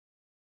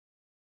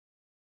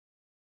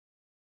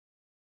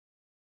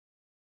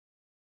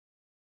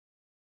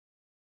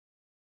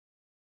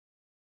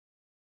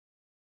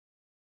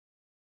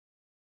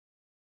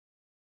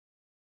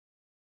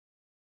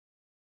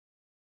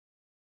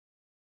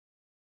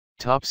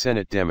Top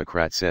Senate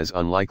Democrat says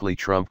unlikely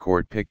Trump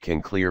court pick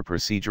can clear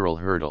procedural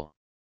hurdle.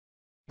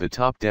 The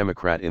top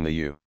Democrat in the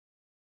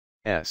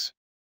U.S.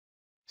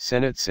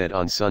 Senate said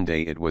on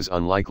Sunday it was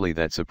unlikely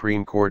that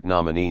Supreme Court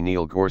nominee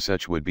Neil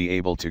Gorsuch would be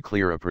able to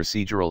clear a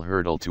procedural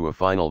hurdle to a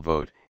final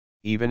vote,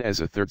 even as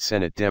a third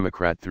Senate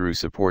Democrat threw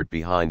support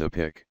behind the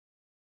pick.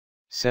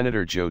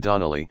 Senator Joe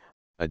Donnelly,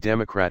 a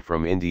Democrat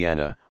from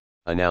Indiana,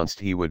 announced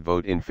he would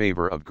vote in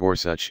favor of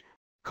Gorsuch,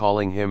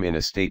 calling him in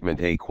a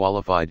statement a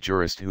qualified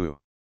jurist who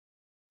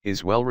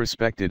is well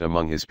respected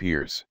among his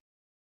peers.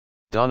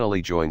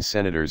 Donnelly joins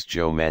Senators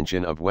Joe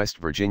Manchin of West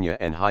Virginia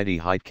and Heidi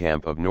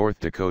Heitkamp of North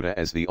Dakota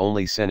as the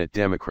only Senate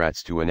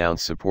Democrats to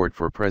announce support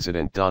for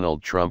President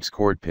Donald Trump's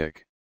court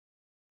pick.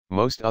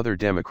 Most other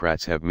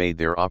Democrats have made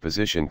their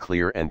opposition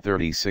clear, and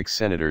 36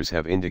 senators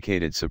have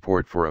indicated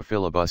support for a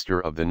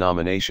filibuster of the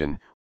nomination,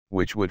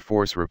 which would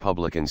force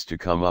Republicans to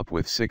come up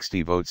with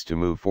 60 votes to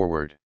move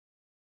forward.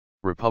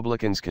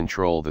 Republicans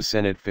control the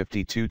Senate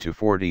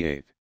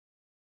 52-48.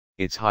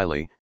 It's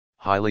highly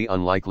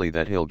unlikely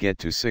that he'll get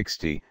to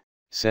 60,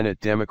 Senate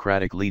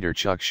Democratic leader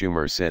Chuck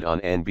Schumer said on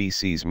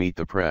NBC's Meet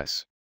the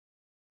Press.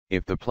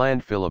 If the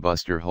planned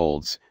filibuster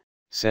holds,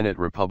 Senate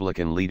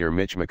Republican leader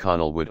Mitch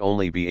McConnell would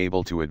only be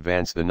able to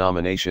advance the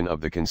nomination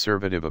of the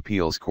conservative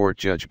appeals court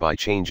judge by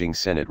changing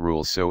Senate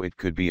rules so it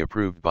could be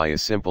approved by a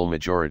simple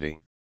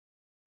majority.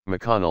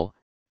 McConnell,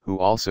 who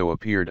also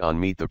appeared on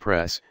Meet the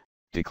Press,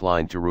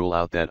 declined to rule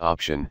out that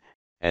option,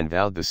 and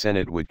vowed the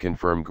Senate would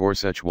confirm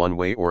Gorsuch one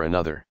way or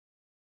another.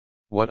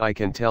 What I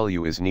can tell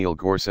you is Neil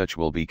Gorsuch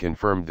will be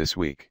confirmed this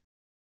week.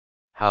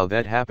 How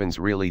that happens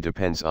really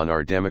depends on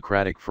our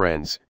Democratic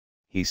friends,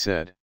 he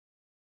said.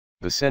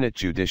 The Senate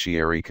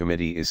Judiciary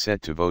Committee is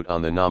set to vote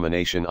on the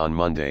nomination on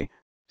Monday,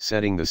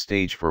 setting the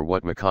stage for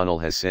what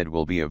McConnell has said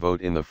will be a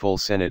vote in the full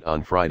Senate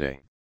on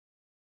Friday.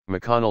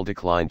 McConnell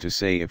declined to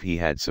say if he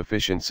had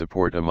sufficient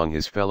support among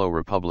his fellow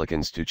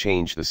Republicans to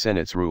change the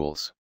Senate's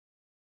rules.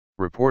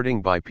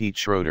 Reporting by Pete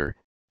Schroeder,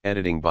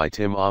 editing by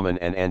Tim Aumann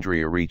and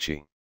Andrea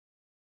Ricci.